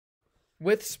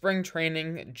with spring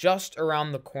training just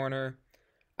around the corner,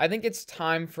 I think it's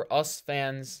time for us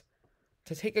fans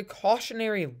to take a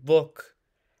cautionary look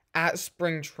at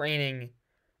spring training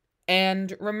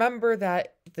and remember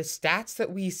that the stats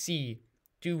that we see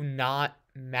do not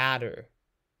matter.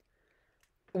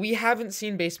 We haven't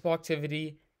seen baseball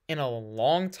activity in a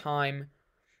long time,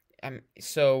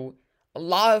 so a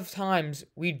lot of times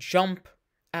we jump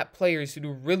at players who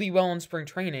do really well in spring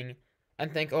training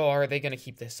and think, oh, are they going to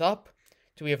keep this up?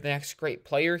 Do we have the next great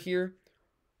player here?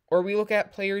 Or we look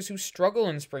at players who struggle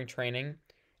in spring training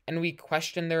and we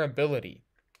question their ability.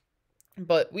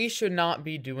 But we should not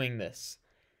be doing this.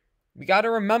 We got to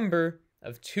remember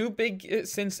of two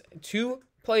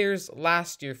players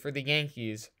last year for the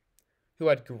Yankees who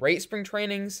had great spring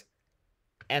trainings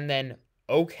and then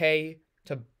okay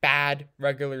to bad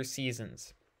regular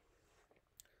seasons.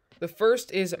 The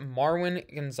first is Marwin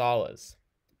Gonzalez.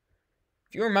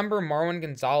 If you remember Marwin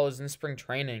Gonzalez in spring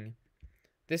training,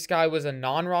 this guy was a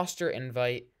non-roster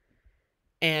invite,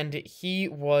 and he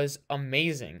was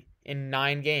amazing in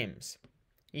 9 games.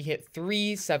 He hit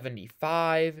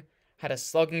 .375, had a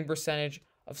slugging percentage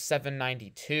of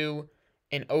 .792,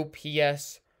 an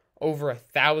OPS over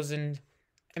 1,000.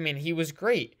 I mean, he was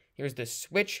great. He was the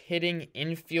switch-hitting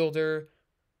infielder.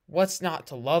 What's not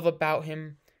to love about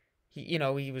him? He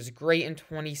was great in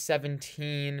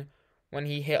 2017 when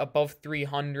he hit above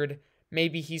 300.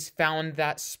 Maybe he's found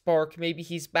that spark. Maybe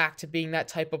he's back to being that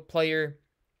type of player.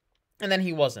 And then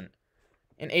he wasn't.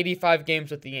 In 85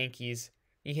 games with the Yankees,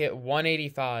 he hit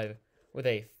 .185 with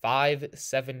a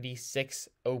 .576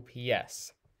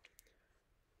 OPS.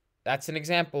 That's an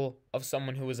example of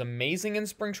someone who was amazing in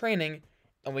spring training,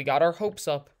 and we got our hopes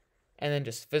up, and then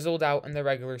just fizzled out in the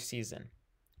regular season.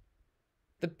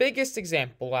 The biggest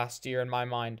example last year in my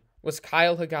mind was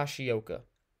Kyle Higashioka.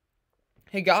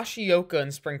 Higashioka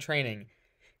in spring training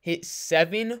hit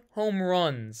 7 home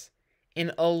runs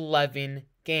in 11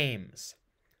 games.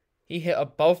 He hit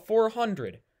above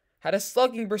 400, had a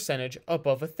slugging percentage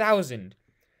above 1,000,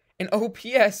 an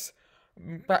OPS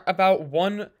about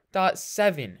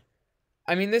 1.7.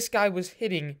 I mean, this guy was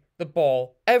hitting the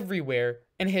ball everywhere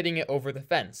and hitting it over the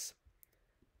fence.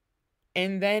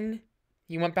 And then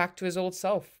he went back to his old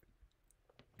self.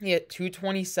 He hit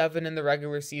 .227 in the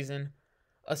regular season,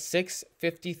 a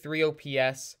 .653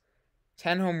 OPS,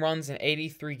 10 home runs in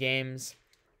 83 games.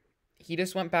 He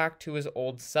just went back to his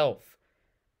old self.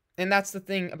 And that's the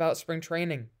thing about spring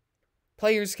training.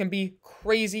 Players can be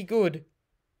crazy good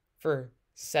for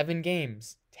 7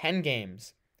 games, 10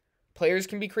 games. Players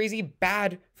can be crazy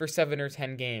bad for 7 or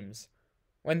 10 games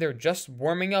when they're just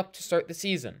warming up to start the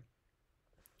season.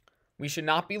 We should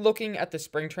not be looking at the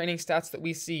spring training stats that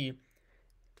we see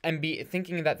and be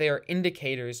thinking that they are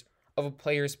indicators of a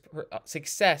player's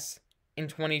success in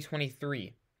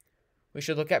 2023. We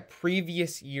should look at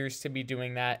previous years to be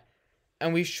doing that,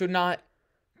 and we should not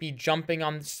be jumping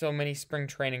on so many spring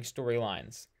training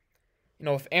storylines.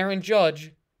 If Aaron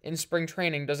Judge in spring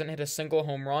training doesn't hit a single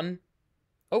home run,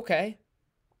 okay.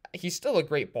 He's still a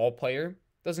great ball player.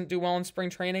 Doesn't do well in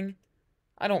spring training.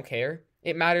 I don't care.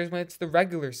 It matters when it's the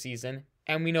regular season,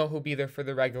 and we know who'll be there for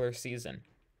the regular season.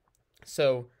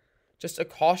 So, just a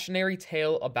cautionary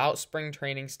tale about spring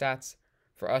training stats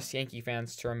for us Yankee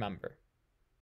fans to remember.